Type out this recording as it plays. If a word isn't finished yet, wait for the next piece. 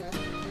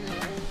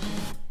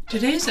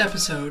Today's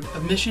episode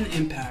of Mission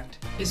Impact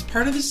is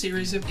part of a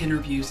series of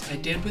interviews I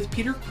did with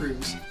Peter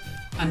Cruz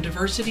on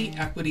diversity,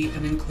 equity,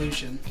 and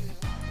inclusion.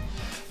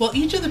 While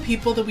each of the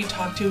people that we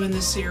talk to in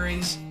this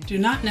series do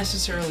not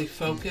necessarily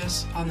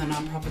focus on the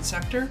nonprofit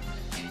sector,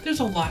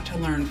 there's a lot to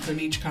learn from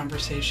each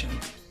conversation.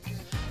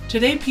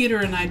 Today, Peter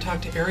and I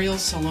talked to Ariel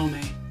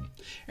Salome.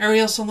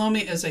 Ariel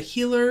Salome is a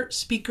healer,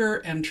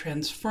 speaker, and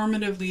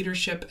transformative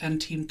leadership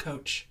and team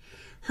coach.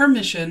 Her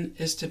mission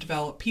is to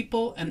develop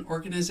people and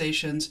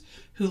organizations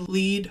who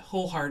lead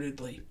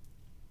wholeheartedly.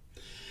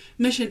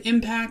 Mission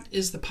Impact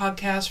is the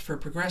podcast for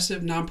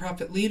progressive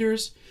nonprofit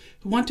leaders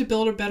who want to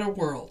build a better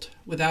world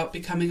without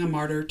becoming a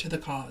martyr to the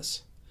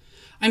cause.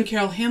 I'm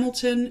Carol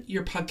Hamilton,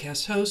 your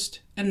podcast host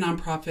and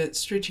nonprofit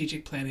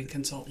strategic planning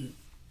consultant.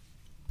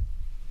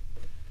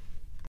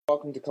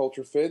 Welcome to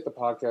Culture Fit, the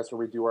podcast where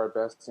we do our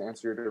best to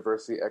answer your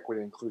diversity,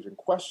 equity, and inclusion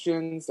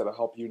questions that'll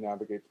help you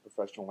navigate the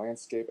professional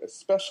landscape,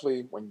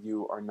 especially when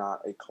you are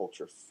not a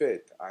culture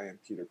fit. I am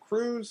Peter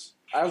Cruz.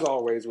 As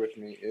always, with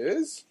me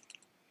is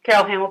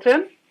Carol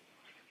Hamilton.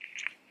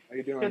 How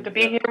you doing? Good to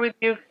be here with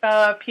you,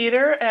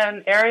 Peter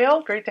and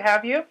Ariel. Great to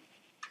have you.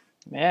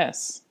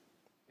 Yes.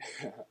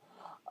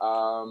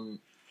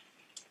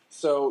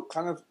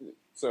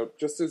 So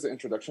just as an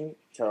introduction,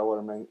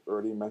 Carol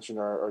already mentioned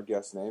our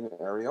guest name,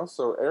 Ariel.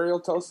 So Ariel,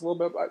 tell us a little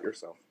bit about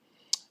yourself.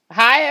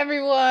 Hi,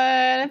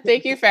 everyone.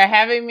 Thank you for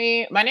having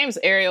me. My name is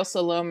Ariel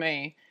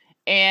Salome,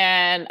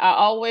 and I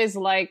always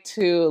like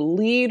to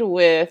lead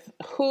with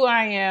who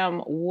I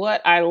am,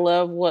 what I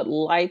love, what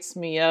lights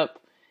me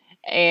up,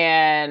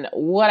 and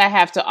what I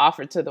have to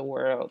offer to the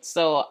world.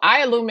 So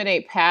I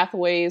illuminate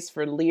pathways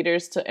for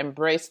leaders to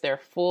embrace their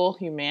full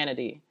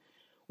humanity,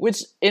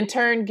 which in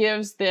turn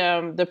gives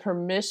them the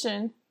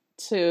permission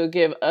to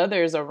give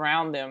others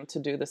around them to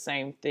do the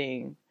same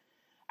thing.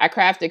 I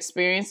craft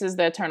experiences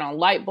that turn on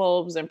light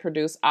bulbs and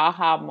produce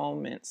aha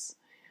moments.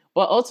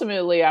 But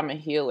ultimately, I'm a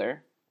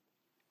healer.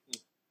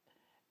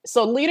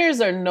 So leaders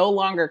are no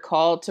longer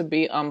called to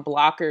be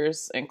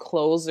unblockers and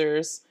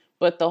closers,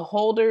 but the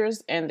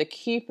holders and the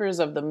keepers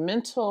of the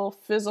mental,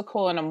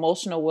 physical, and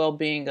emotional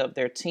well-being of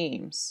their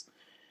teams.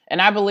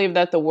 And I believe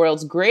that the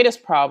world's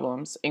greatest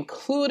problems,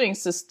 including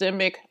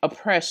systemic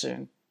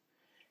oppression,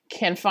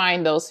 can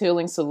find those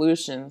healing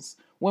solutions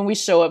when we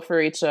show up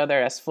for each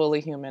other as fully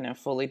human and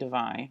fully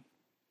divine.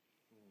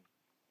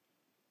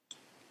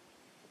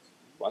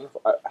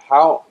 Wonderful.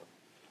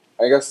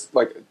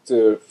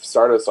 To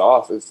start us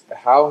off, it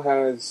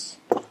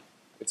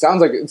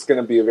sounds like it's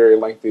going to be a very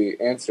lengthy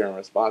answer and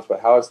response, but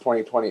how has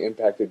 2020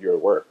 impacted your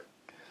work?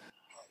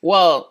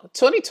 Well,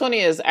 2020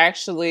 has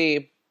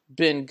actually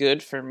been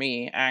good for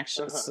me,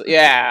 actually. So,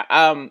 yeah.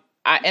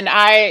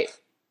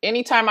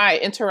 Anytime I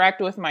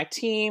interact with my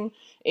team,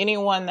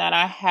 anyone that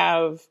I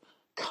have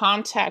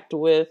contact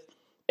with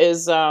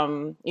is,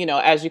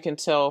 as you can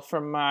tell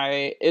from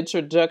my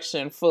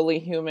introduction, fully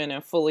human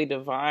and fully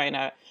divine.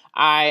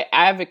 I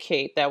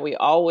advocate that we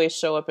always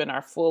show up in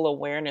our full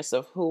awareness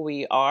of who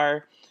we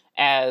are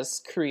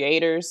as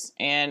creators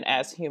and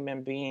as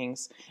human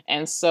beings.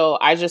 And so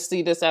I just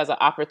see this as an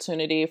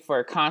opportunity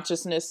for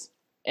consciousness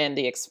and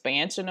the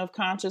expansion of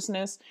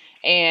consciousness.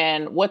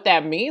 And what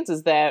that means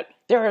is that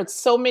there are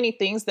so many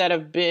things that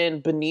have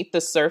been beneath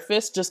the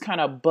surface, just kind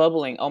of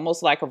bubbling,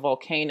 almost like a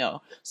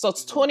volcano. So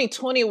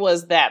 2020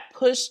 was that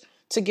push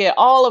to get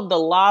all of the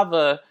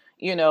lava,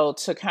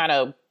 to kind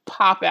of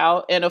pop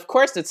out. And of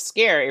course, it's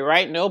scary,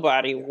 right?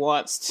 Nobody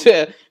wants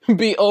to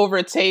be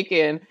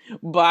overtaken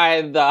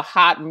by the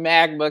hot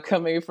magma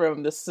coming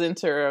from the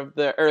center of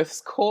the Earth's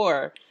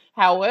core.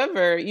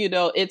 However,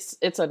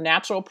 it's a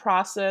natural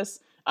process.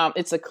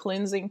 It's a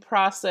cleansing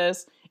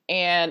process.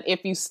 And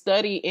if you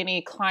study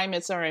any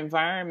climates or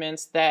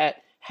environments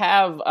that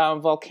have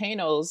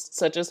volcanoes,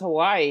 such as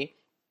Hawaii,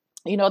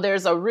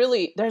 there's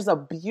a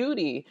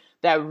beauty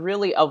that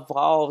really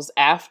evolves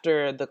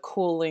after the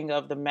cooling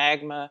of the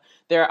magma.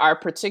 There are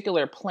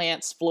particular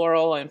plants,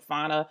 floral and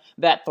fauna,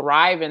 that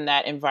thrive in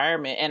that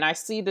environment. And I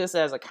see this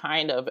as a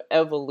kind of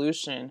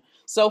evolution.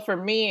 So for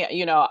me,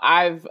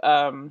 I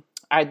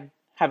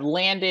have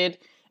landed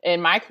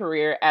in my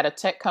career at a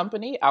tech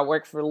company. I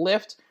work for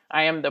Lyft.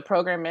 I am the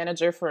program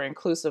manager for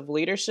inclusive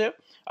leadership.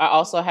 I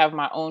also have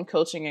my own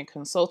coaching and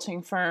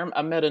consulting firm,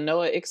 a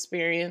Metanoia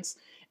experience.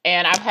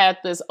 And I've had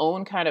this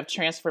own kind of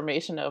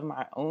transformation of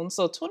my own.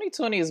 So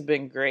 2020 has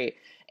been great.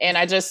 And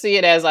I just see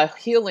it as a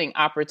healing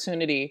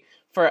opportunity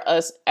for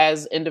us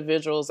as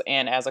individuals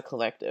and as a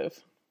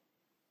collective.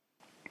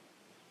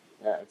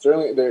 Yeah,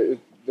 certainly there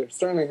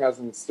certainly has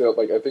instilled,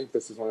 I think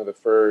this is one of the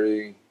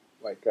very,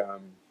 I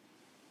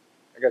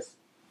guess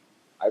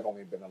I've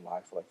only been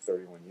alive for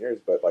 31 years,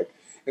 but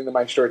in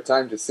my short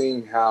time, just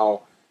seeing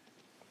how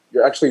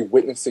you're actually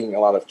witnessing a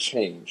lot of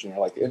change, and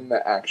you're in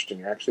the action,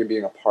 you're actually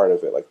being a part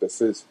of it. This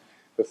is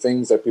the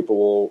things that people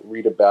will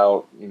read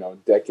about,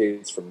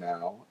 decades from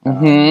now.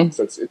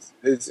 So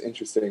it's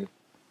interesting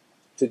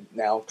to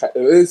now.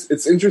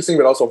 It's interesting,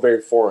 but also very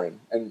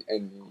foreign and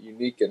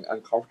unique and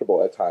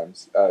uncomfortable at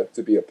times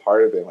to be a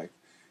part of it.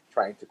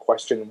 Trying to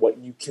question what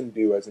you can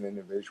do as an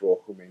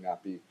individual who may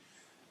not be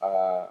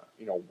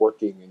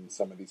working in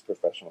some of these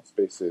professional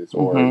spaces,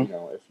 or,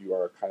 Mm-hmm. if you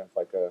are kind of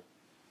like a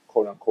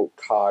quote unquote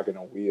cog in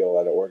a wheel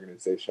at an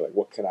organization, like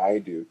what can I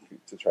do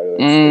to try to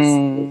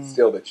Mm.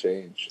 instill the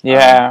change?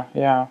 Yeah,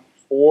 yeah.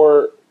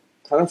 For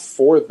kind of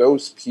for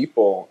those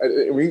people,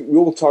 we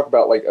will talk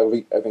about like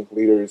elite, I think,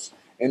 leaders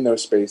in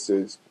those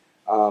spaces,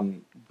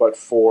 but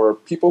for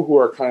people who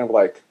are kind of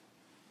like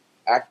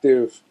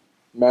active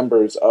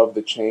members of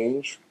the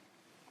change,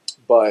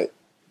 but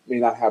may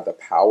not have the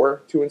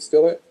power to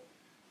instill it.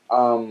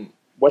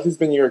 What has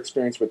been your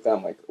experience with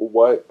them? Like,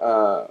 what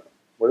are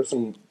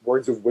some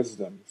words of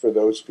wisdom for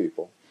those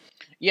people?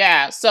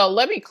 Yeah, so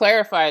let me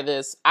clarify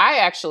this. I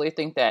actually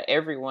think that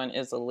everyone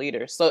is a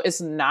leader. So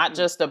it's not Mm.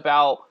 just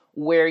about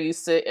where you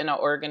sit in an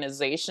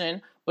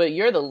organization, but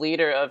you're the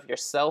leader of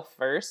yourself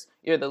first.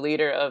 You're the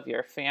leader of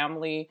your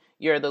family.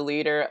 You're the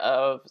leader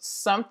of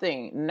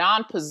something.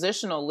 Non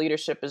positional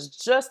leadership is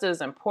just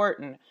as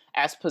important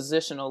as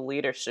positional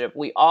leadership.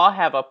 We all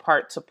have a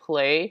part to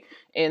play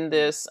in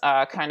this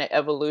kind of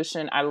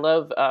evolution. I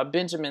love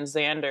Benjamin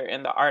Zander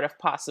in The Art of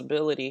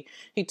Possibility.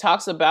 He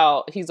talks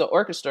about, he's an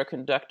orchestra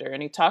conductor,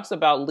 and he talks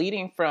about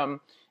leading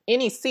from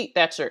any seat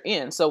that you're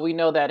in. So we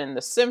know that in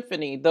the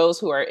symphony, those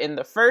who are in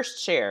the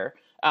first chair,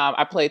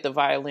 I played the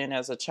violin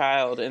as a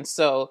child. And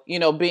so,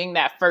 being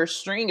that first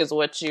string is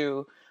what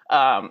you,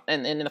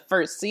 and in the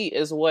first seat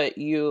is what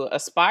you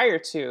aspire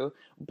to.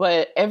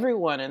 But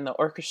everyone in the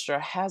orchestra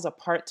has a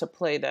part to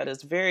play that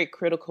is very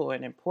critical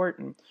and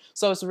important.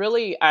 So it's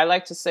really, I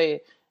like to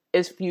say,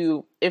 if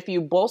you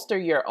bolster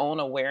your own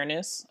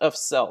awareness of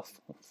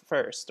self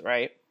first,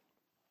 right?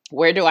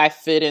 Where do I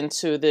fit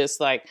into this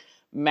like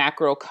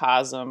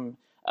macrocosm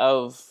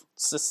of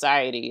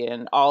society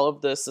and all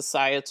of the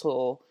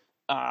societal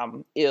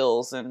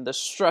ills and the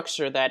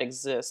structure that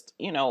exists?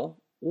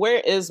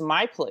 Where is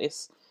my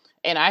place?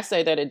 And I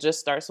say that it just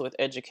starts with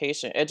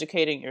education,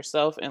 educating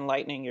yourself,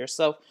 enlightening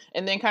yourself,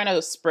 and then kind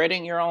of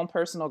spreading your own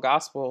personal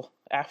gospel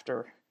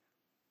after.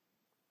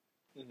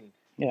 Mm-hmm.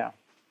 Yeah.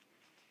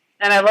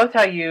 And I loved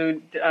how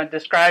you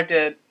described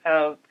it,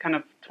 kind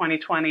of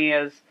 2020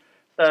 as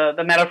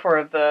the metaphor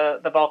of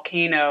the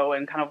volcano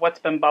and kind of what's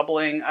been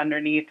bubbling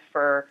underneath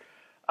for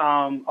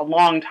a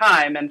long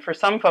time. And for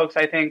some folks,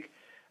 I think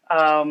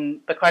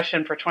the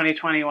question for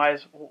 2020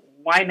 was,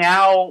 why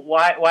now?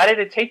 Why did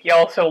it take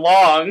y'all so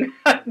long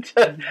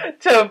to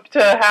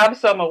have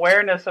some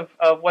awareness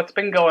of what's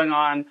been going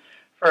on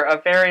for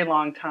a very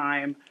long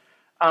time?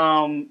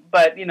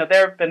 But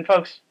there have been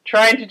folks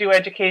trying to do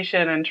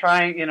education and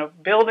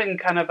building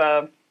kind of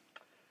a,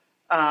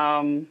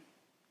 I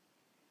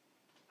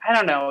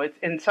don't know, it's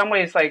in some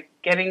ways like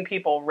getting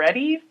people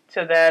ready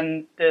to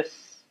then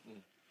this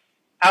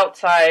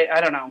outside, I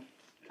don't know,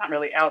 it's not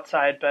really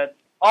outside, but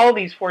all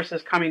these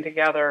forces coming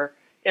together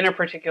in a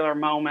particular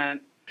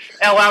moment,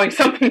 allowing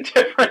something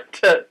different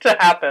to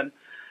happen.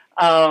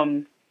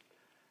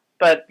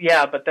 But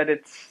that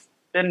it's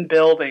been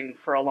building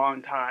for a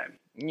long time.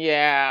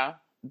 Yeah.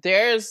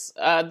 There's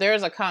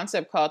a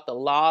concept called the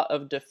law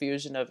of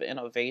diffusion of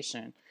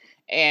innovation.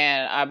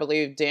 And I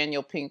believe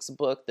Daniel Pink's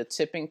book, The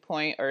Tipping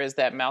Point, or is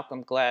that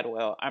Malcolm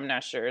Gladwell? I'm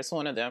not sure. It's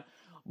one of them.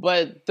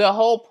 But the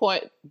whole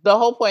point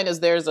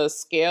is there's a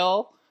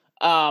scale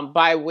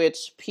by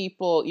which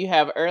you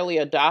have early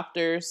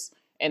adopters,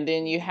 and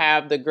then you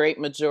have the great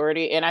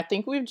majority. And I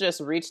think we've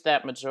just reached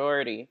that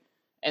majority.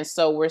 And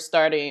so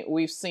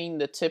we've seen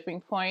the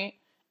tipping point,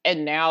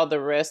 and now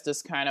the rest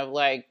is kind of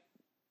like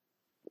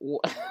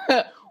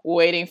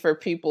waiting for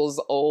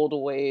people's old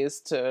ways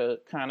to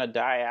kind of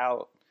die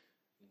out,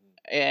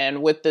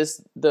 and with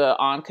the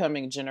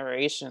oncoming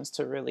generations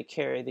to really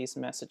carry these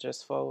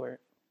messages forward.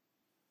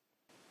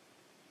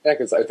 Yeah,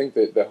 because I think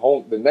that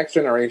the next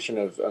generation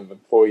of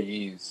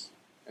employees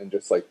and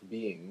just like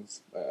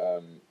beings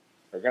are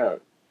gonna.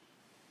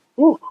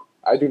 Whew,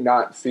 I do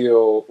not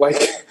feel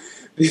like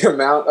the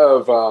amount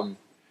of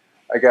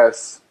I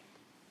guess.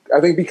 I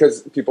think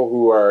because people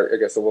who are, I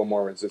guess, a little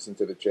more resistant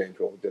to the change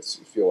will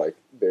just feel like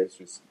there's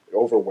just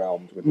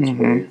overwhelmed with this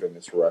wave and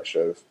this rush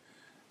of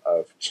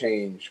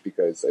change.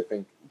 Because I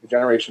think the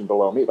generation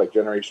below me, like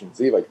Generation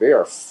Z, like they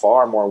are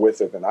far more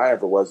with it than I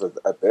ever was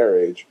at their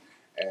age,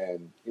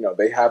 and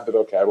they have the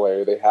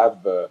vocabulary, they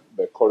have the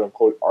quote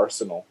unquote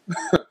arsenal.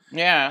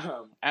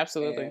 Yeah,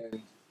 absolutely.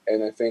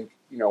 And I think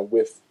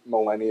with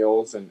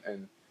millennials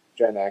and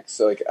Gen X,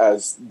 like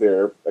as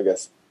they're, I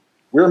guess,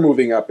 we're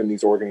moving up in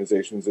these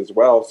organizations as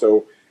well.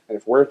 So, and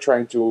if we're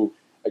trying to,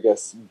 I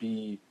guess,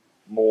 be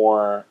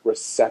more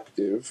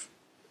receptive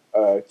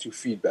to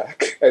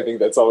feedback, I think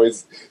that's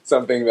always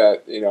something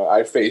that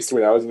I faced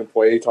when I was an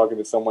employee talking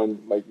to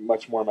someone like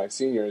much more my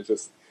senior. Is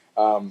just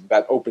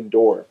that open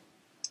door,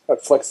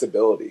 that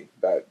flexibility,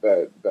 that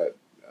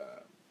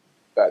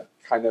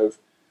kind of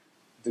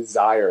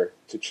desire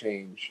to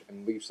change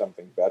and leave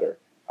something better.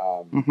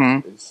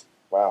 Is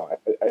wow.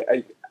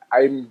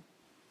 I'm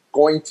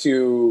going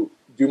to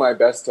do my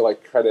best to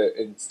like try to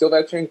instill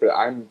that change, but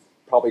I'm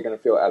probably going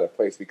to feel out of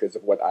place because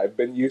of what I've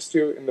been used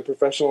to in the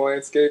professional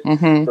landscape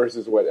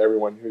versus what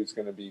everyone who's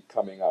going to be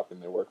coming up in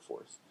their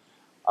workforce.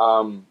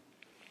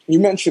 you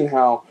mentioned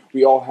how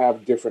we all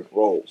have different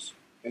roles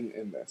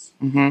in this.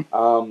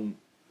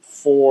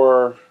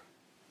 For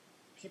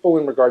people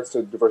in regards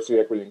to diversity,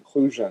 equity,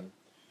 inclusion,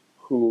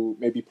 who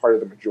may be part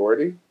of the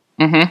majority,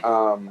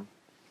 and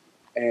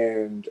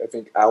I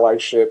think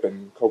allyship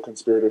and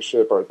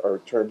co-conspiratorship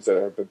are terms that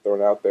have been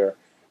thrown out there.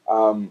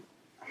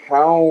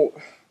 How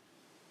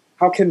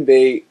can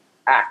they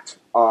act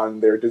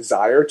on their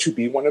desire to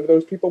be one of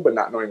those people, but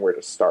not knowing where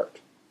to start?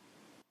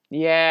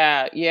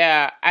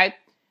 Yeah.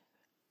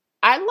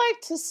 I like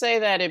to say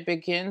that it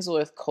begins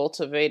with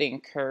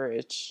cultivating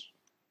courage.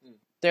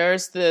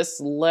 There's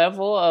this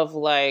level of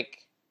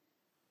like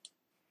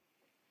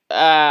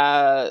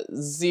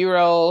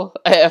 0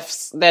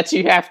 F's that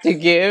you have to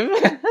give,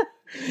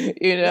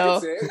 you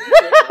know.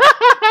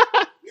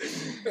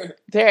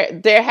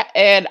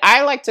 And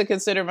I like to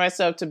consider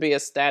myself to be a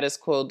status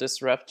quo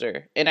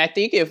disruptor. And I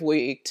think if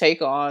we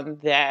take on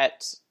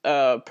that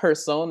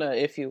persona,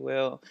 if you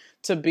will,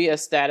 to be a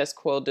status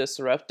quo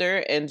disruptor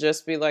and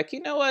just be like, you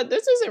know what,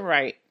 this isn't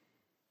right.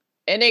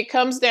 And it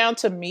comes down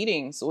to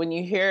meetings. When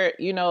you hear,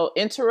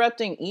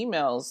 interrupting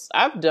emails,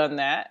 I've done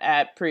that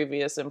at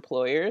previous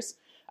employers.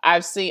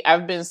 I've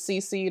been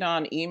CC'd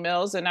on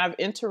emails and I've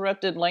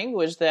interrupted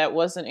language that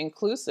wasn't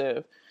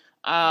inclusive.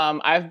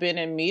 I've been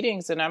in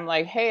meetings and I'm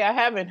like, hey, I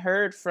haven't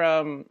heard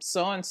from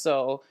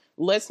so-and-so.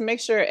 Let's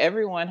make sure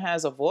everyone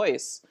has a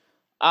voice.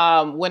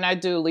 When I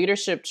do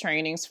leadership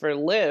trainings for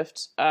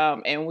Lyft,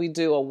 and we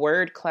do a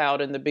word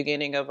cloud in the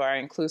beginning of our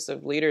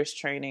inclusive leaders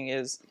training,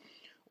 is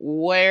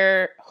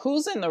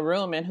who's in the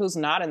room and who's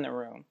not in the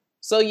room.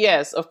 So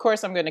yes, of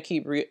course, I'm going to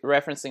keep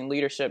referencing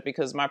leadership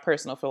because my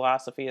personal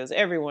philosophy is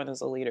everyone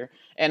is a leader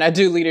and I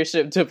do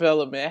leadership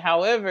development.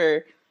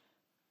 However,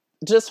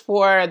 just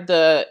for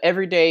the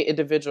everyday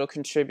individual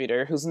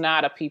contributor who's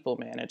not a people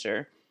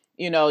manager,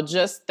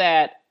 just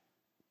that,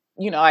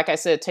 like I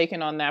said,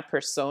 taking on that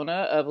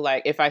persona of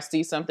like, if I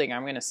see something,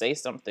 I'm going to say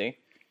something.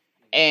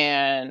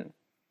 And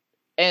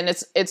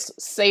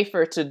it's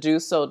safer to do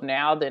so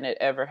now than it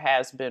ever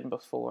has been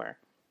before.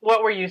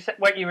 What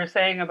you were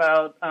saying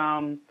about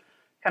kind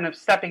of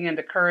stepping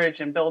into courage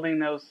and building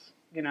those,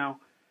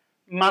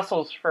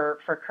 muscles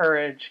for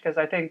courage? Because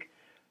I think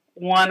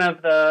one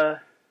of the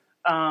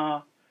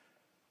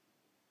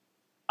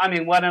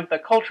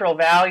cultural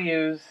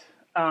values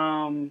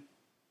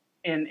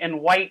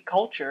in white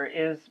culture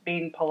is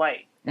being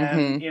polite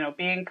and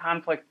being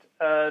conflict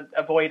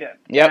avoidant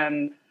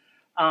and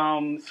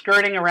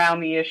skirting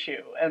around the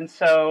issue. And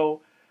so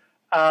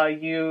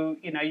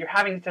you're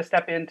having to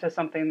step into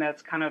something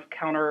that's kind of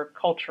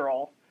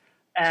countercultural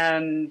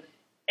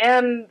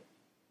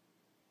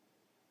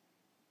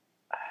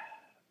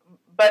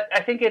but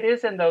I think it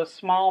is in those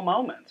small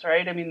moments,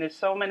 right? I mean, there's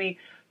so many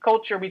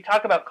culture. We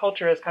talk about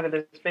culture as kind of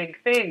this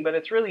big thing, but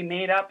it's really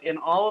made up in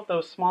all of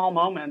those small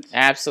moments.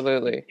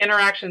 Absolutely.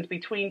 Interactions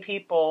between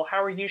people.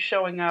 How are you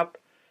showing up?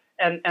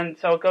 And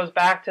so it goes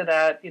back to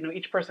that,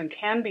 each person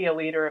can be a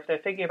leader if they're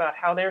thinking about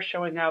how they're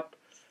showing up.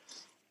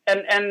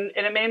 And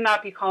it may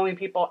not be calling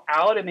people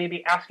out. It may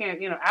be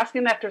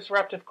asking that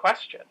disruptive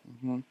question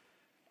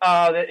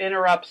that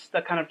interrupts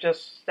the kind of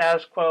just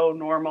status quo,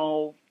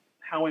 normal,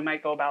 how we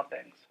might go about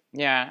things.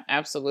 Yeah,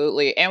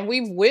 absolutely. And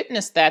we've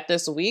witnessed that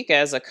this week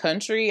as a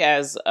country,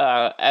 as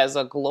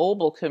a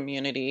global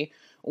community,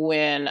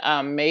 when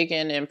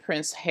Meghan and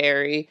Prince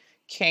Harry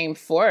came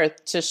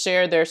forth to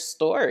share their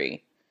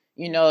story.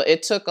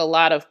 It took a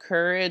lot of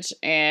courage,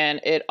 and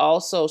it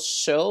also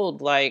showed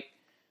like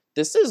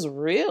this is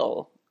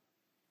real.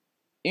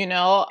 And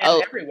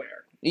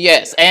everywhere.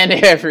 Yes, and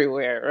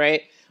everywhere,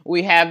 right?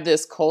 We have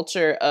this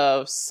culture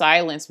of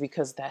silence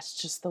because that's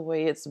just the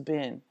way it's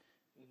been.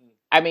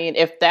 I mean,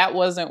 if that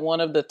wasn't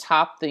one of the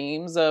top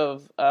themes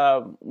of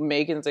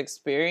Meghan's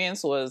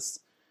experience,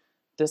 was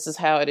this is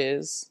how it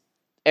is.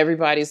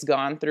 Everybody's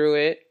gone through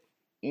it,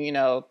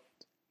 and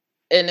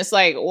it's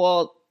like,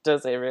 well,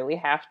 does it really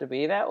have to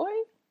be that way?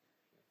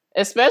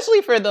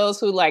 Especially for those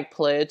who like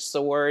pledge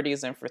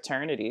sororities and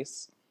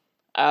fraternities.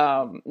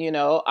 I've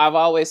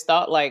always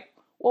thought like,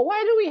 well,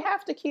 why do we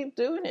have to keep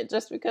doing it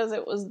just because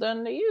it was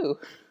done to you?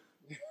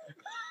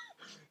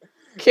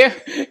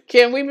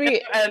 Can we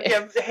be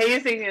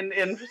hazing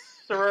in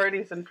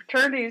sororities and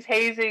fraternities,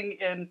 hazing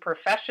in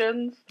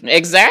professions?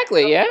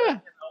 Exactly, yeah.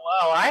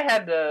 Well, I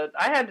had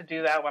to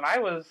do that when I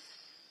was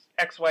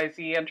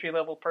XYZ entry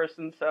level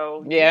person,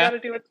 so you got to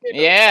do it too.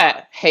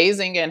 Yeah,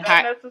 hazing and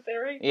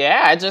necessary.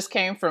 Yeah, I just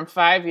came from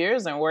 5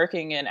 years and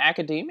working in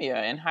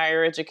academia in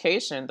higher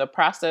education. The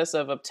process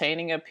of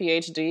obtaining a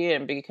PhD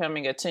and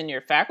becoming a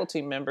tenured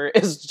faculty member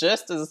is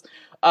just as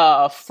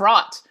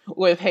fraught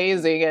with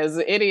hazing as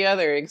any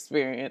other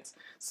experience.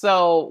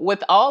 So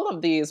with all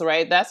of these,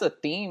 right, that's a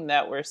theme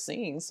that we're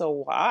seeing. So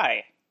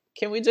why?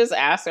 Can we just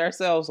ask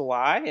ourselves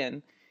why?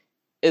 And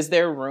is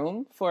there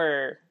room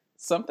for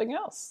something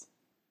else?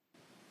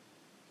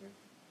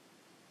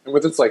 And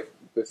with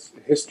this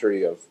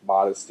history of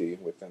modesty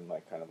within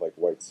kind of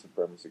white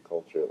supremacy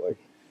culture,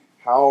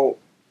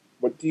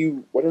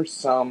 what are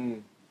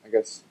some, I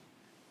guess,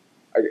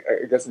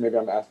 I guess maybe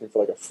I'm asking for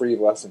like a free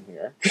lesson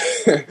here,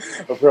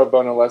 a pro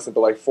bono lesson,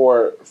 but like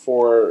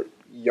for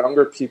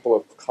younger people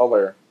of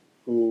color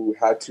who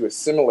had to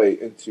assimilate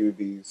into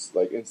these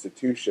like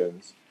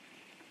institutions,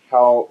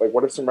 how like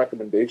what are some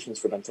recommendations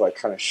for them to like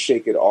kind of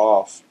shake it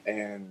off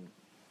and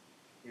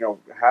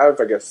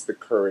have, I guess, the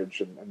courage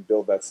and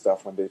build that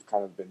stuff when they've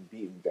kind of been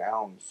beaten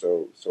down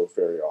so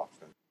very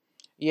often.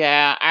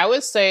 Yeah, I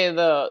would say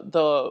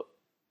the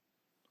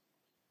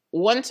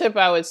one tip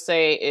I would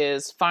say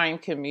is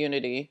find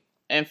community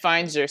and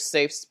find your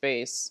safe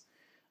space.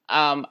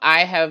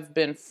 I have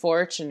been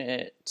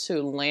fortunate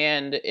to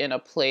land in a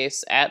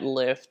place at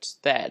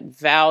Lyft that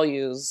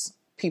values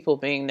people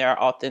being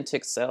their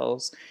authentic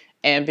selves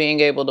and being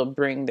able to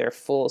bring their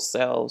full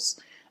selves.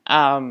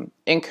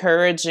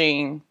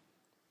 Encouraging,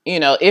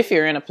 if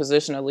you're in a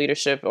position of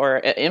leadership or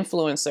an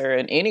influencer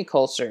in any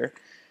culture,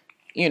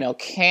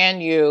 can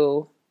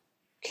you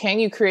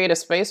create a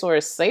space where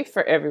it's safe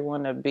for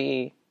everyone to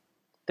be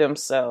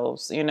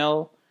themselves,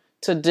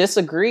 to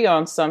disagree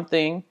on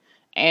something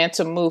and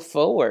to move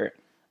forward.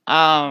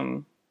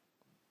 I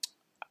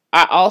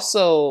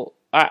also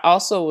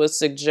would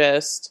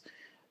suggest,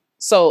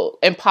 so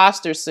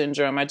imposter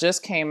syndrome. I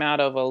just came out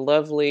of a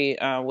lovely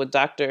with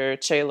Dr.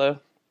 Chayla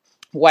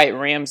White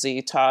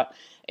Ramsey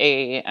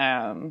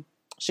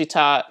she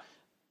taught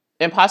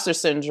imposter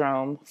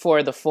syndrome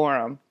for the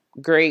Forum.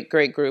 Great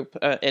group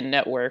and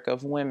network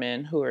of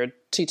women who are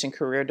teaching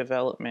career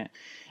development.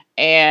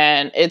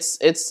 And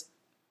it's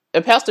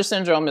imposter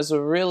syndrome is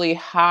a really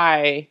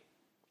high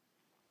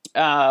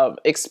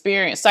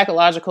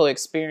psychological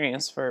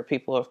experience for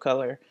people of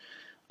color.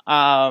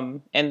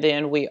 And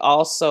then we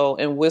also,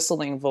 in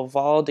Whistling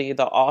Vivaldi,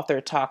 the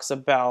author talks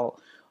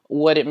about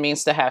what it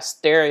means to have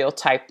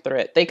stereotype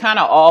threat. They kind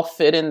of all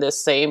fit in this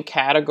same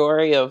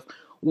category of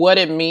what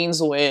it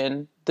means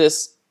when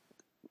this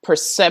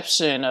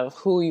perception of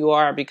who you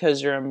are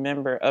because you're a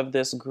member of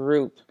this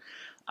group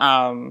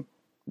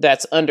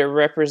that's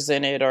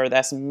underrepresented or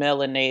that's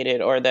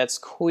melanated or that's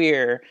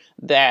queer,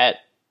 that,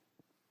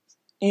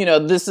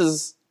 this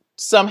is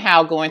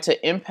somehow going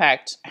to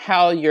impact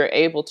how you're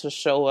able to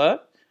show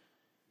up.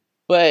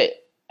 But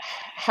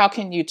how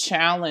can you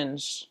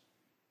challenge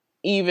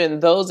even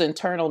those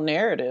internal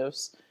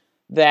narratives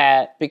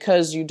that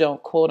because you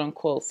don't quote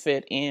unquote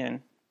fit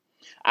in?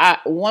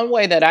 One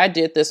way that I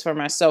did this for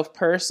myself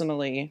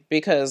personally,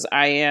 because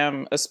I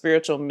am a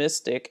spiritual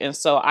mystic, and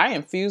so I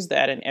infuse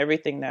that in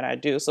everything that I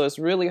do. So it's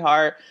really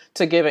hard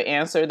to give an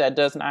answer that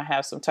does not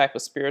have some type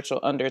of spiritual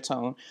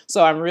undertone.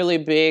 So I'm really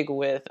big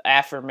with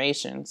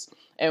affirmations.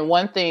 And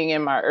one thing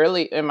in my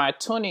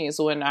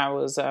 20s, when I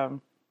was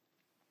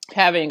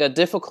having a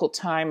difficult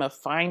time of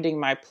finding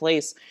my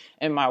place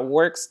in my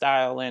work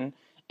style and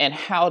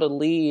how to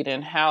lead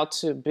and how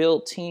to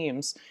build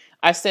teams,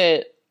 I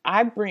said,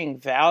 I bring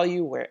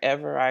value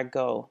wherever I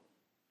go.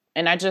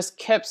 And I just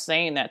kept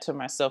saying that to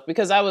myself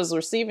because I was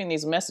receiving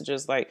these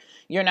messages like,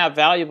 you're not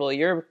valuable,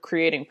 you're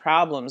creating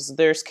problems,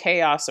 there's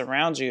chaos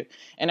around you.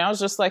 And I was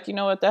just like, you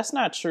know what, that's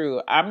not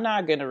true. I'm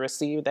not going to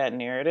receive that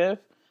narrative.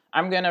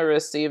 I'm going to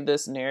receive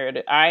this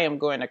narrative. I am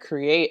going to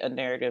create a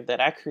narrative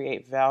that I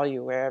create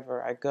value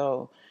wherever I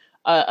go.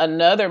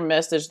 Another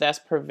message that's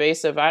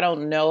pervasive, I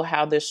don't know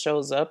how this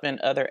shows up in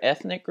other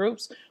ethnic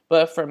groups,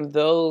 but from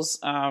those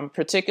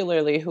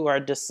particularly who are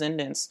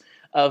descendants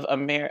of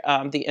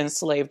the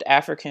enslaved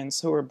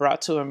Africans who were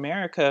brought to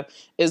America,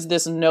 is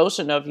this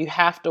notion of you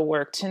have to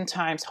work 10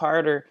 times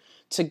harder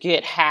to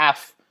get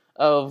half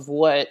of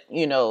what,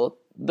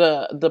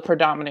 the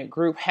predominant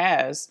group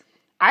has.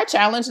 I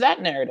challenged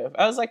that narrative.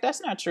 I was like,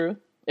 that's not true.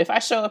 If I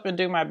show up and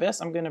do my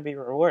best, I'm going to be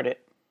rewarded.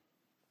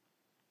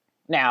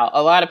 Now,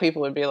 a lot of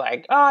people would be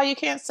like, oh, you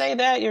can't say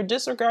that. You're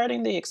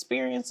disregarding the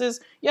experiences.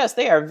 Yes,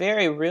 they are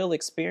very real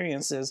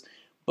experiences.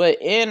 But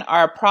in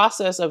our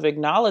process of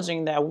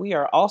acknowledging that we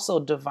are also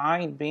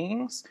divine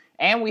beings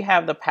and we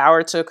have the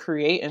power to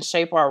create and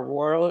shape our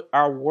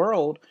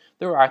world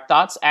through our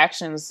thoughts,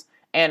 actions,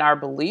 and our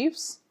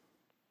beliefs,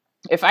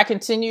 if I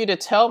continue to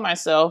tell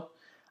myself,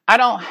 I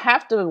don't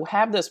have to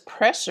have this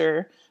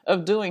pressure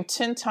of doing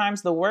 10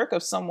 times the work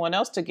of someone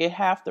else to get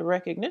half the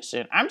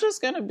recognition. I'm just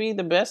going to be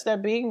the best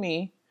at being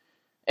me,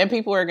 and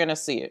people are going to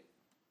see it.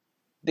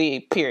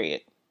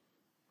 Period.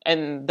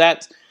 And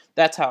that's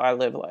how I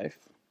live life.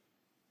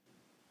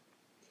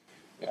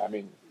 Yeah, I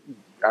mean,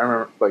 I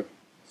remember, like,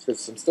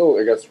 because I'm still,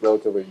 I guess,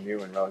 relatively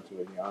new and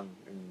relatively young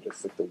in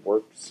just, like, the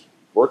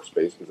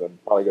workspace, because I'm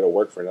probably going to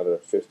work for another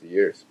 50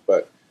 years.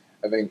 But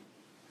I think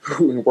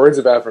words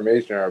of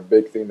affirmation are a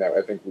big thing that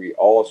I think we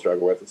all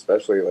struggle with,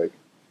 especially, like,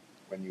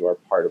 when you are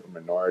part of a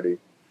minority.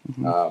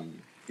 Mm-hmm.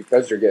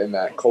 Because you're getting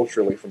that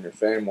culturally from your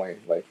family,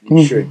 like, you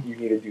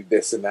need to do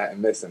this and that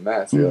and this and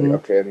that. So you're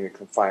like, okay, I need to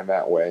confine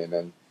that way. And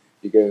then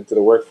you get into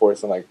the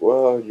workforce and like,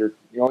 well, you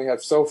only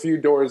have so few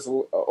doors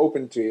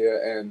open to you,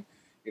 and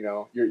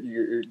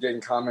you're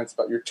getting comments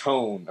about your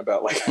tone,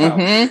 about like how,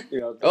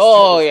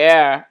 Oh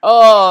yeah.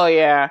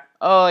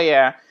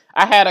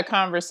 I had a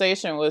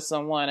conversation with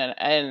someone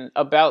and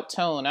about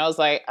tone. I was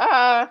like,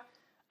 I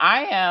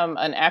am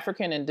an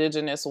African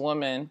indigenous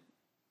woman.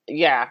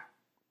 yeah,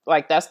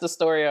 like that's the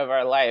story of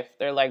our life.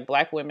 They're like,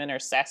 Black women are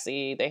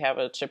sassy. They have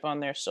a chip on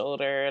their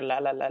shoulder. La,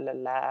 la, la, la,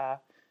 la.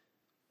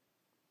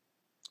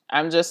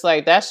 I'm just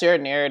like, that's your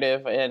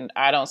narrative. And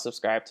I don't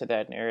subscribe to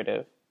that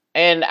narrative.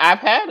 And I've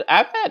had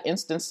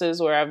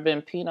instances where I've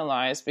been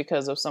penalized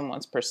because of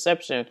someone's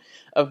perception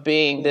of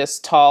being this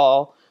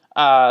tall,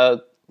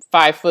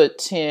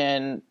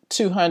 5'10",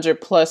 200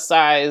 plus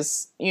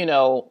size,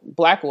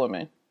 Black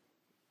woman.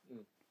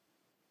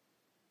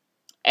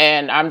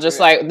 And I'm just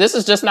like, this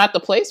is just not the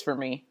place for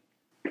me.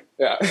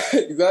 Yeah,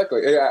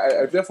 exactly.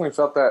 Yeah, I definitely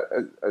felt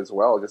that as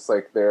well. Just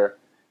like they're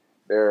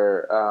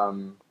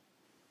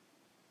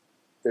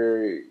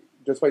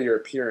just by your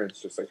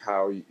appearance, just like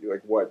how you,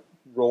 like what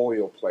role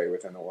you'll play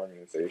within the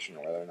organization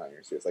or whether or not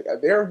you're serious. Like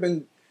there have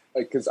been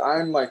because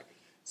I'm like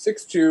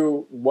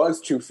 6'2",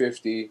 was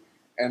 250.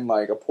 And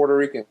like a Puerto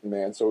Rican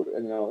man, so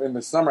in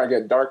the summer I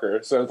get darker.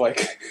 So it's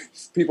like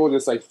people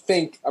just like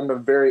think I'm a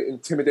very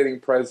intimidating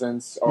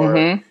presence,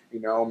 or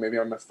maybe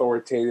I'm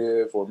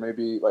authoritative, or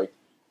maybe like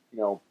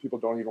people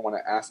don't even want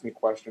to ask me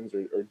questions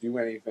or do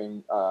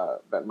anything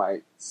that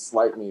might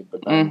slight me.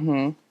 But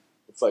then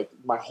it's like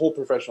my whole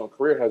professional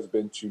career has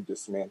been to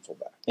dismantle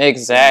that.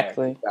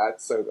 Exactly. And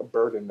that's a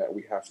burden that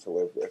we have to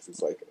live with.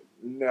 It's like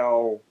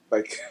no,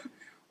 like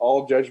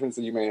all judgments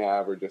that you may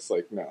have are just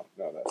like no,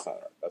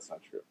 that's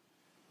not true.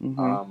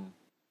 Mm-hmm.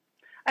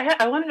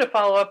 I wanted to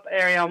follow up,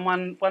 Ari, on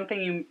one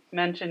thing you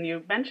mentioned.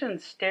 You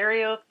mentioned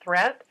stereotype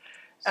threat,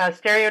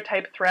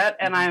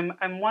 and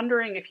I'm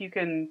wondering if you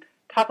can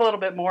talk a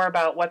little bit more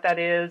about what that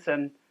is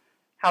and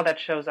how that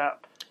shows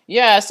up.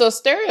 Yeah, so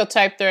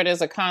stereotype threat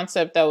is a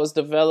concept that was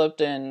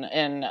developed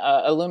and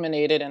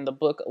illuminated in the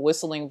book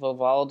Whistling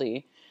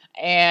Vivaldi.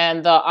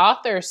 And the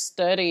author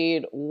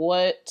studied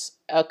what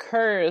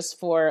occurs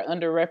for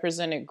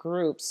underrepresented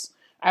groups.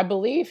 I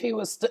believe he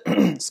was,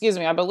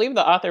 I believe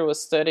the author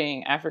was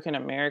studying African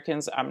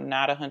Americans. I'm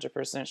not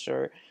 100%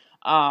 sure.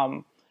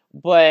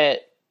 But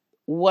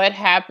what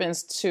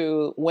happens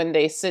to when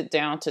they sit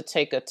down to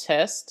take a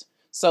test?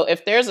 So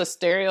if there's a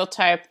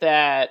stereotype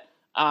that,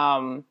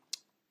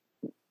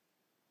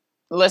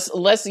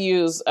 let's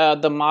use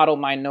the model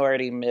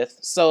minority myth.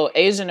 So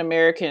Asian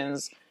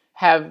Americans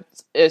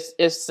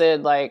it's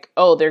said like,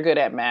 oh, they're good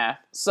at math.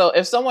 So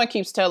if someone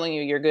keeps telling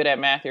you you're good at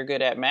math,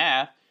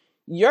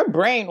 your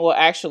brain will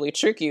actually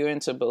trick you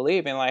into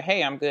believing like,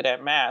 hey, I'm good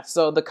at math.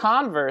 So the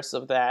converse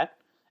of that,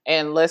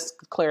 and let's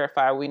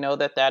clarify, we know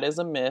that is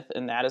a myth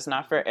and that is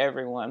not for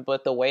everyone,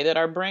 but the way that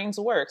our brains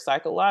work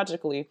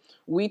psychologically,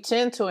 we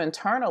tend to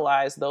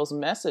internalize those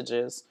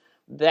messages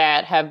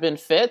that have been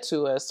fed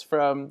to us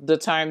from the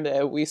time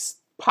that we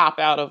pop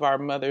out of our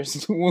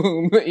mother's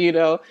womb,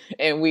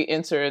 and we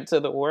enter into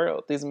the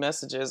world. These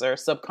messages are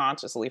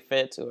subconsciously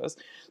fed to us.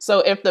 So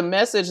if the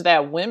message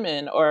that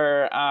women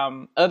or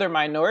other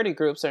minority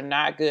groups are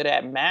not good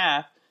at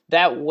math,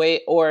 that way,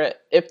 or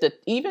if the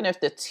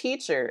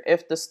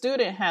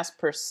student has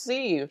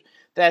perceived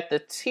that the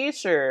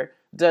teacher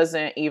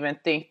doesn't even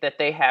think that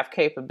they have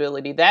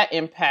capability, that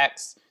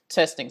impacts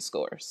testing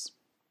scores.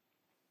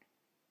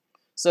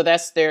 So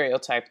that's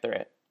stereotype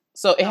threat.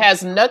 So it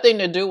has nothing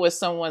to do with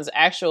someone's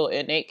actual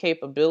innate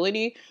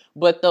capability,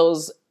 but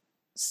the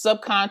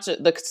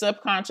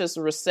subconscious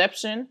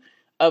reception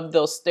of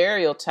those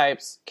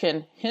stereotypes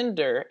can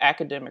hinder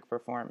academic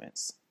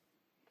performance.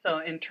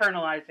 So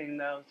internalizing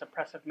those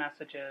oppressive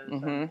messages.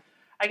 Mm-hmm. And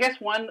I guess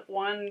one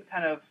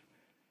kind of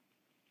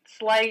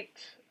slight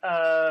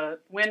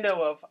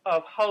window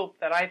of hope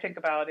that I think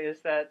about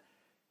is that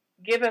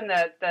given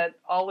that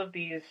all of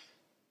these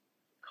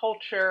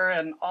culture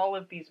and all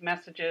of these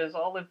messages,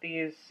 all of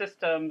these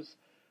systems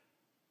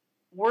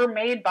were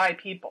made by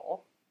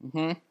people,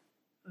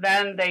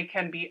 then they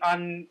can be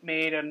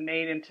unmade and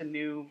made into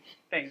new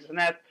things. And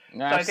that,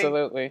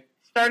 absolutely.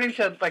 So I think starting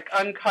to like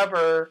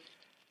uncover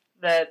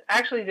that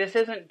actually it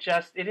doesn't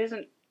just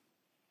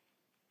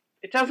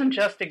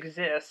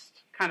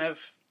exist kind of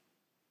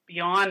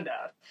beyond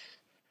us.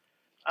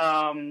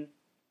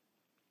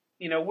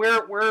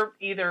 We're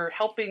either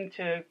helping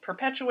to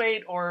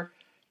perpetuate or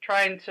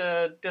trying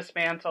to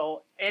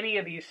dismantle any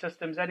of these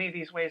systems, any of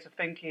these ways of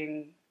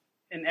thinking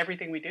in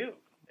everything we do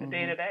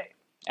day to day.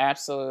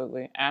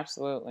 Absolutely.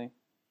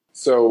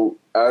 So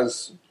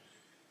as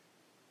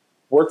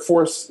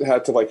workforce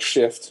had to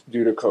shift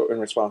due to in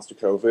response to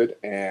COVID,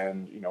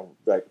 and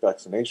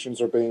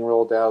vaccinations are being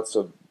rolled out,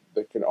 so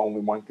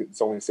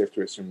it's only safe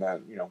to assume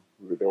that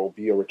there will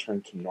be a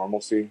return to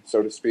normalcy,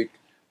 so to speak.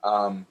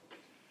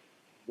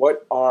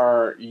 What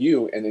are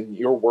you, and in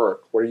your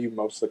work, what are you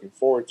most looking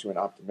forward to and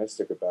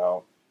optimistic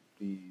about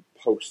the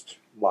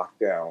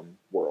post-lockdown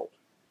world?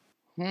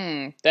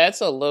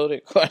 That's a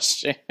loaded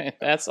question.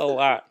 That's a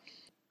lot.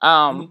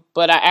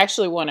 But I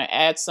actually want to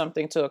add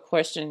something to a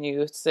question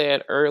you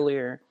said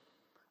earlier.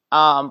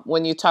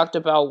 When you talked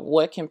about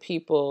what can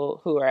people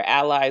who are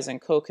allies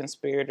and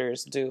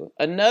co-conspirators do.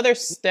 Another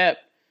step,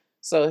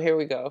 so here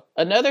we go.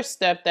 Another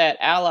step that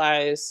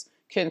allies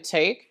can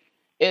take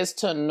is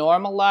to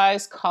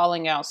normalize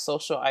calling out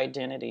social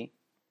identity.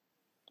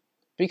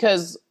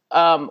 Because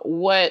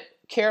what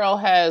Carol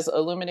has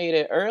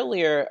illuminated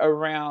earlier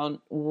around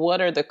what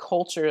are the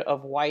culture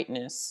of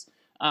whiteness,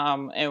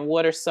 and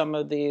what are some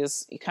of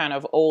these kind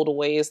of old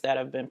ways that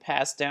have been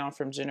passed down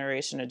from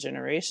generation to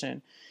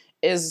generation,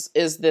 is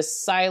this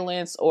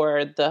silence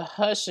or the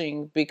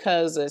hushing,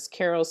 because as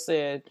Carol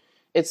said,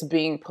 it's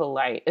being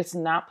polite. It's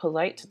not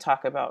polite to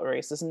talk about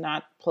race. It's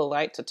not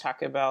polite to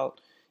talk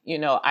about,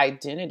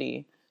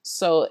 identity.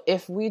 So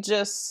if we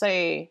just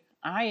say,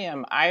 I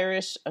am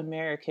Irish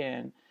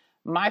American,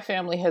 my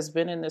family has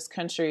been in this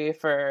country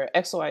for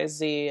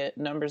XYZ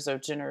numbers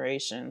of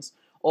generations,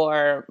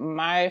 or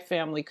my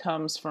family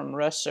comes from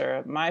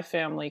Russia, my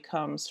family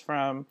comes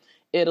from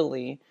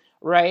Italy,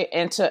 right?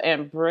 And to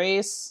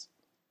embrace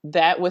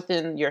that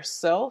within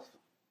yourself,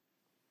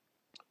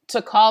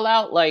 to call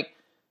out like,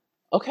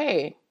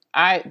 okay,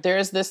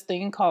 there's this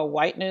thing called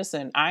whiteness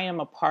and I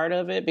am a part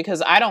of it,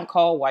 because I don't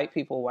call white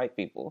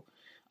people.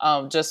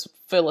 Just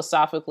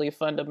philosophically,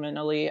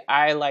 fundamentally,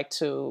 I like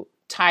to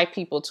tie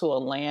people to a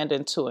land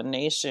and to a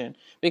nation,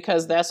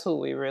 because that's who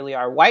we really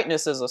are.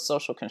 Whiteness is a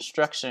social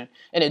construction,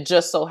 and it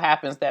just so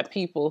happens that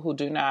people who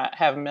do not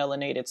have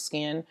melanated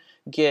skin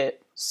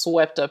get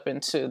swept up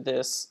into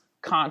this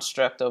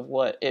construct of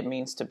what it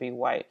means to be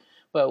white.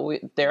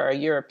 But there are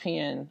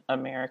European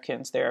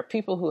Americans, there are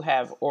people who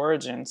have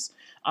origins,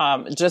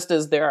 just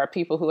as there are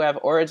people who have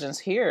origins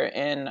here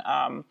in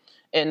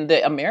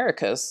the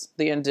Americas,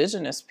 the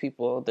indigenous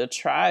people, the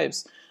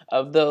tribes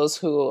of those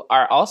who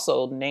are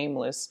also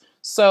nameless.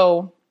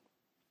 So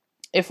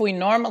if we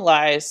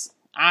normalize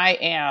I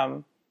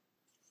am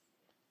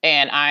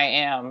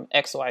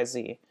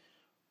XYZ,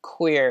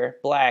 queer,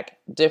 black,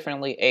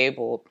 differently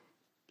abled,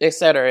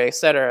 etc.,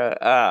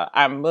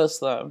 I'm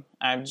Muslim,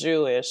 I'm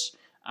Jewish,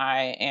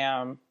 I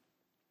am,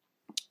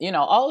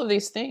 all of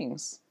these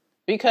things,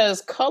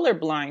 because color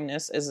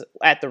blindness is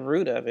at the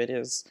root of it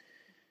is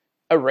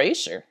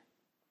erasure.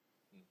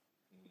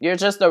 You're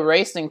just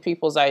erasing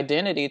people's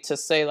identity to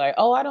say like,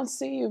 oh, I don't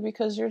see you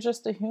because you're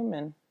just a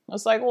human.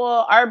 It's like,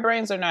 well, our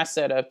brains are not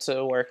set up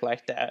to work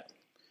like that.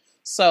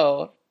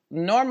 So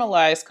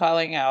normalize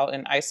calling out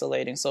and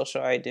isolating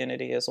social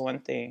identity is one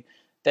thing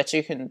that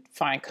you can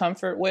find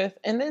comfort with,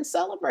 and then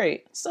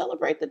celebrate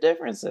the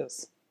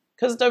differences,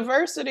 because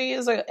diversity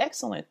is an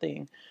excellent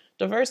thing.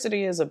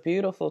 Diversity is a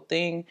beautiful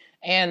thing.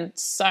 And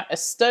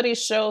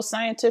studies show,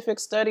 scientific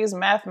studies,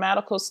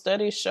 mathematical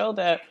studies show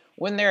that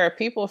when there are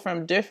people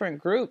from different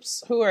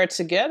groups who are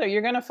together,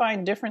 you're going to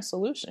find different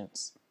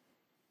solutions.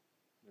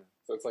 Yeah.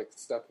 So it's like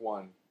step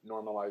one,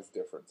 normalize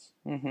difference,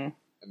 and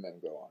then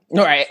go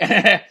on. Right.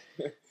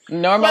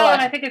 Normalize. Well,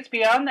 and I think it's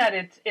beyond that.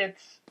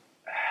 It's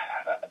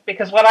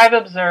because what I've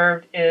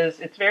observed is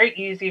it's very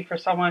easy for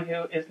someone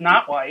who is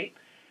not white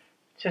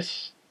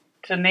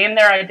to name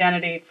their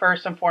identity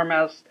first and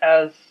foremost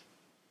as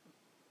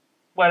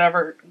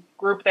whatever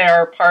group they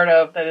are part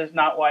of that is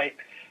not white.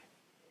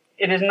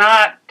 It is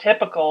not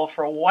typical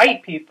for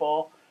white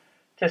people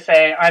to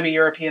say, I'm a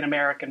European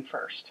American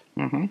first.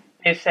 Mm-hmm.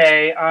 They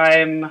say, I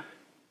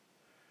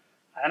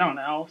don't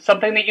know,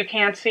 something that you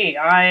can't see.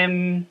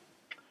 I'm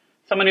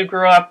someone who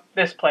grew up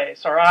this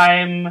place, or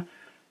I'm,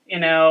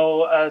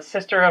 a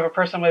sister of a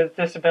person with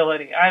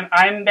disability.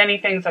 I'm many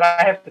things that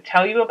I have to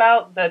tell you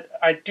about that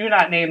I do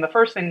not name the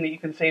first thing that you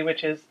can see,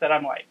 which is that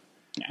I'm white.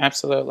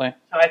 Absolutely.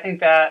 So I think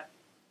that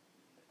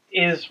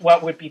is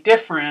what would be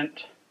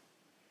different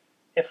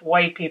if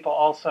white people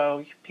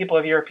also, people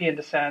of European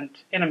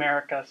descent in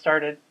America,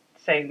 started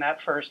saying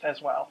that first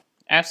as well.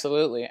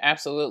 Absolutely.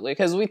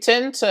 Because we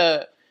tend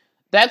to,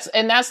 that's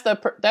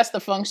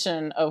the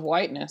function of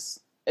whiteness,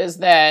 is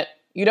that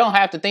you don't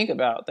have to think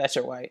about that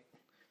you're white.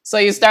 So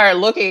you start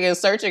looking and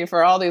searching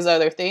for all these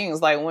other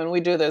things. Like when we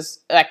do this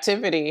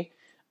activity,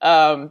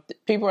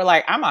 people are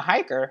like, I'm a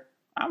hiker,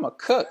 I'm a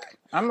cook.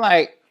 I'm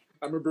like,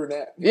 I'm a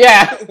brunette.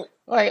 Yeah.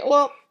 Like,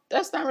 well,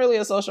 that's not really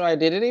a social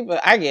identity,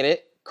 but I get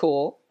it.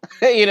 Cool.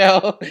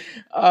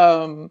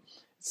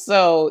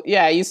 So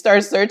yeah, you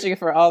start searching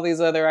for all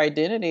these other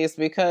identities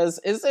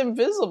because it's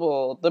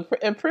invisible.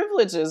 And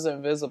privilege is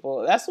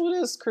invisible. That's what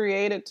it's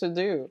created to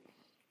do.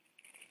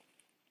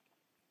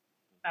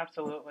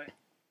 Absolutely.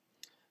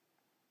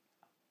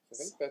 I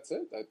think that's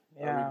it.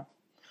 Yeah.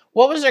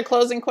 What was your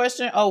closing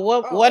question?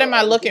 What am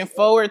I looking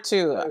forward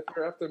to? If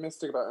you're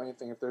optimistic about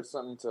anything, if there's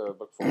something to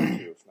look forward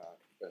to, if not,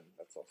 then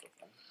that's also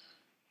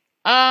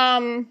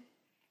fine.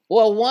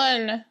 Well,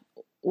 one,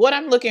 what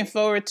I'm looking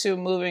forward to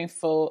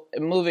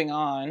moving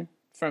on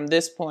from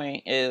this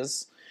point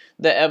is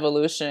the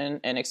evolution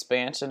and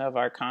expansion of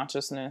our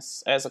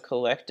consciousness as a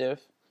collective.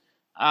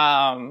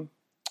 To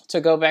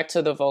go back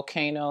to the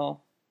volcano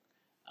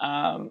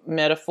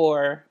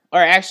metaphor, or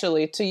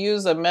actually to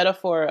use a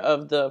metaphor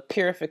of the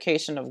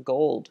purification of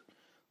gold.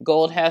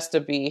 Gold has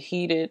to be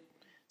heated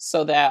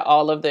so that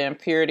all of the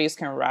impurities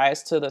can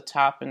rise to the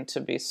top and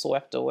to be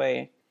swept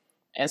away.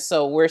 And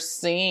so we're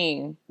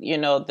seeing,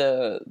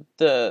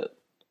 the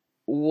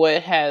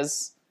what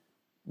has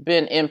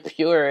been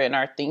impure in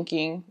our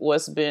thinking,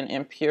 what's been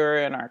impure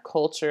in our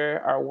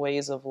culture, our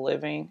ways of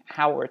living,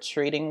 how we're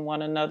treating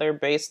one another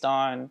based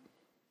on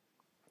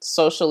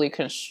socially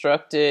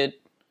constructed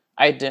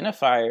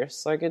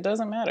identifiers. Like, it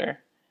doesn't matter.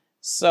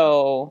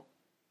 So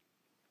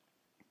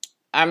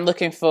I'm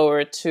looking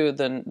forward to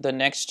the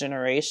next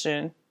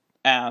generation,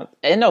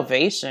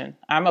 innovation.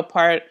 I'm a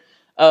part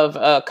of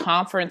a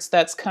conference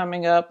that's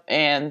coming up,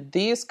 and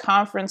these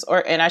conference,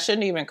 and I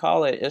shouldn't even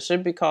call it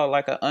should be called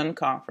like an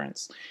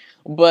unconference.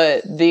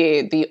 But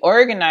the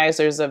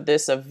organizers of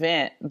this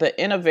event, the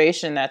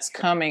innovation that's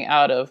coming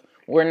out of,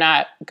 we're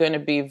not going to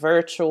be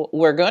virtual.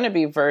 We're going to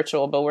be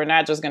virtual, but we're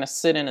not just going to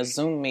sit in a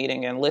Zoom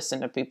meeting and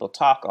listen to people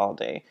talk all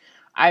day.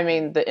 I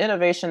mean, the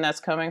innovation that's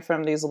coming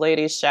from these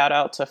ladies, shout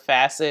out to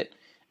Facet,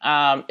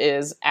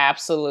 is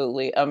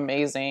absolutely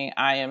amazing.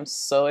 I am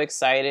so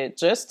excited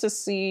just to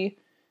see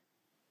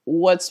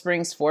what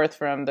springs forth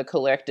from the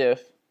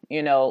collective.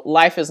 You know,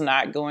 life is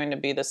not going to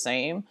be the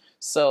same.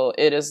 So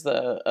it is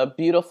a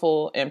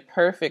beautiful and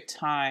perfect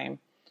time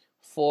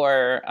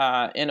for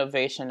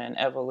innovation and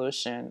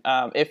evolution.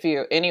 If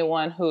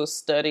anyone who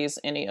studies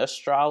any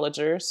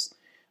astrologers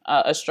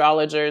are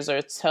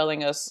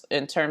telling us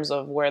in terms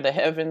of where the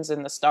heavens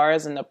and the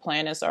stars and the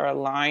planets are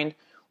aligned,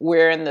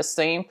 we're in the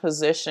same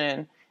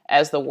position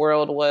as the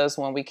world was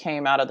when we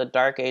came out of the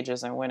Dark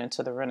Ages and went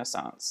into the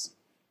Renaissance.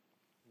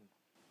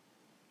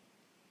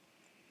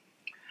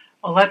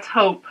 Well, let's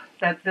hope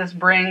that this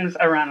brings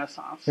a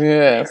renaissance.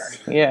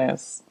 Yes, sure.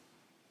 Yes.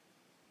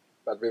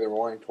 That'd be the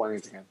Roaring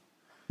 20s again.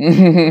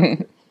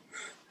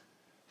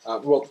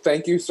 Well,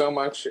 thank you so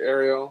much,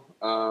 Ariel.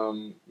 It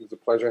was a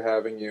pleasure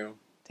having you.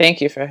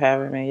 Thank you for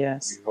having me,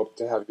 yes. We hope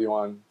to have you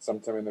on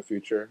sometime in the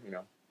future. You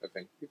know, I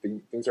think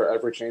things are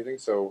ever changing,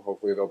 so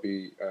hopefully there'll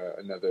be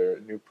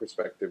another new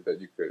perspective that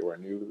you could, or a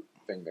new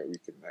thing that we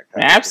could have.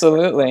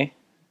 Absolutely.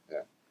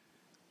 Yeah.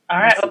 All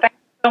right. Well, thank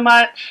you so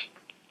much.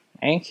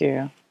 Thank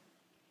you.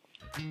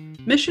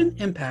 Mission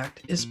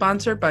Impact is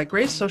sponsored by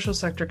Grace Social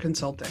Sector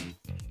Consulting.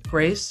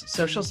 Grace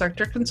Social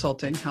Sector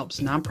Consulting helps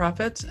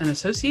nonprofits and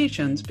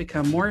associations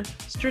become more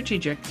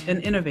strategic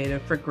and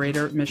innovative for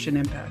greater mission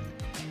impact.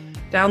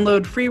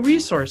 Download free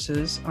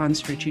resources on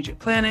strategic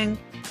planning,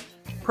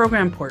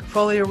 program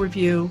portfolio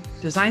review,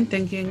 design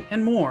thinking,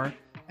 and more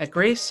at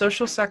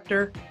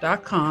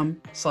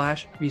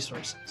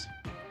gracesocialsector.com/resources.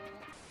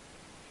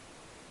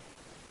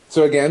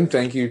 So again,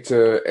 thank you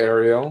to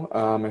Ariel.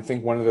 I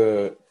think one of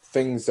the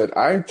things that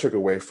I took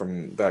away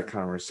from that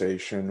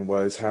conversation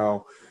was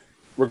how,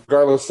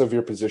 regardless of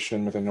your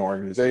position within an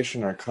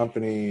organization or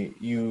company,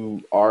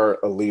 you are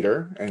a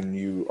leader and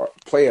you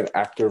play an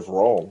active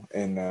role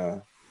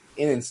in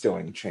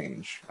instilling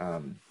change.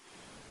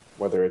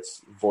 Whether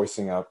it's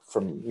voicing up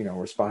from,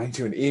 responding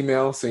to an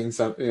email, seeing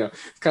something,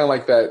 it's kind of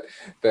like that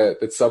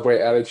Subway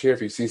adage here: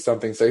 if you see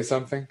something, say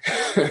something.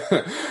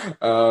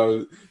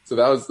 So that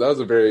was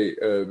a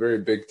very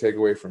big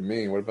takeaway from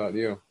me. What about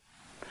you?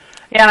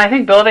 Yeah, and I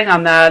think building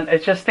on that,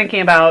 it's just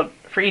thinking about,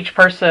 for each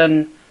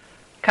person,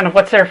 kind of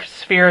what's their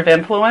sphere of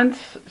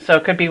influence. So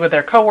it could be with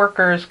their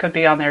coworkers, could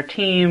be on their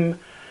team.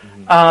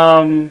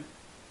 Mm-hmm.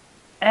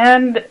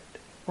 And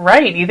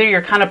right, either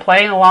you're kind of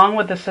playing along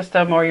with the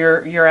system, or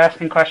you're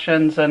asking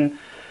questions and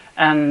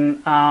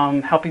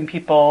helping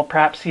people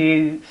perhaps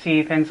see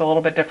things a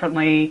little bit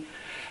differently,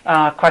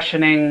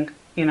 questioning,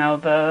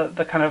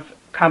 the kind of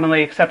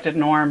commonly accepted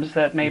norms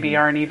that maybe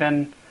mm-hmm. aren't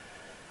even,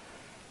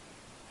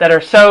 that are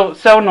so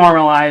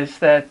normalized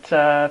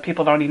that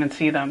people don't even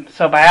see them.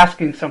 So by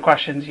asking some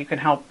questions, you can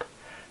help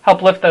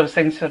lift those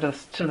things to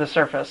the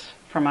surface,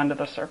 from under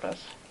the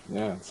surface.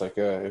 Yeah, it's like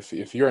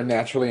if you're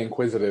naturally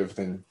inquisitive,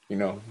 then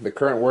the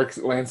current work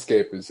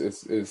landscape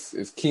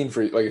is keen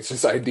for you. Like, it's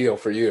just ideal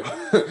for you.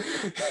 And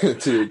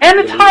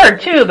it's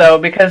hard too, though,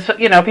 because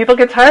people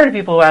get tired of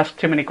people who ask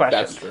too many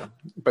questions. That's true,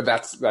 but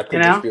that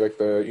could just be like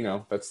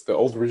that's the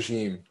old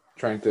regime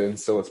trying to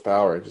instill its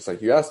power. Just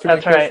like, you ask too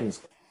many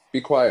questions,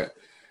 be quiet.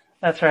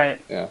 That's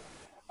right. Yeah.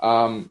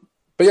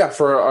 But yeah,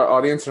 for our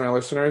audience and our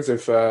listeners,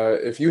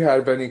 if you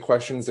have any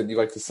questions that you'd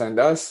like to send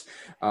us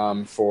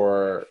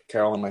for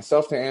Carol and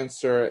myself to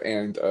answer,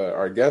 and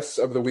our guests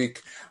of the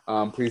week,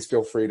 please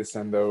feel free to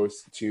send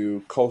those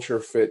to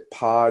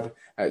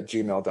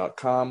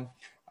culturefitpod@gmail.com.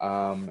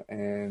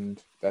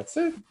 And that's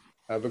it.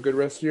 Have a good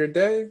rest of your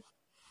day.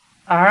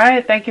 All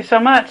right. Thank you so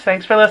much.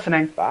 Thanks for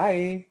listening.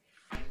 Bye.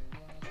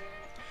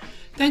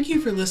 Thank you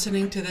for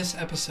listening to this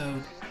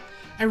episode.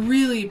 I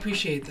really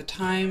appreciate the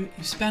time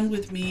you spend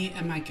with me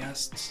and my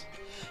guests.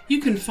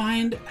 You can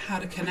find how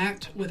to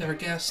connect with our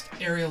guest,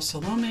 Ariel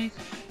Salome,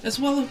 as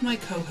well as my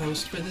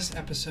co-host for this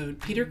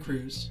episode, Peter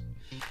Cruz,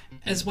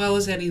 as well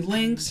as any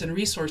links and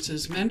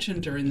resources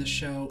mentioned during the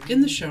show in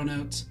the show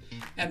notes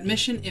at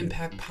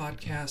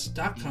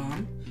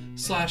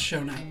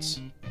missionimpactpodcast.com/show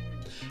notes.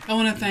 I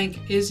want to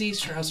thank Izzy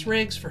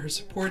Strauss-Riggs for her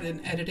support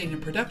in editing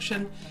and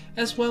production,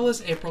 as well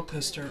as April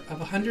Kuster of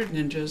 100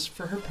 Ninjas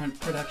for her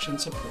production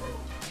support.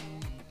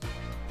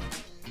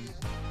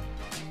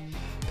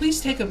 Please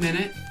take a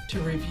minute to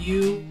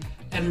review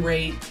and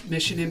rate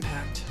Mission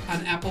Impact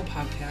on Apple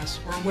Podcasts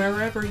or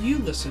wherever you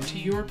listen to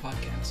your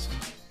podcast.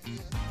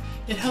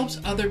 It helps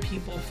other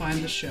people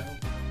find the show,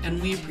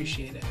 and we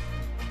appreciate it.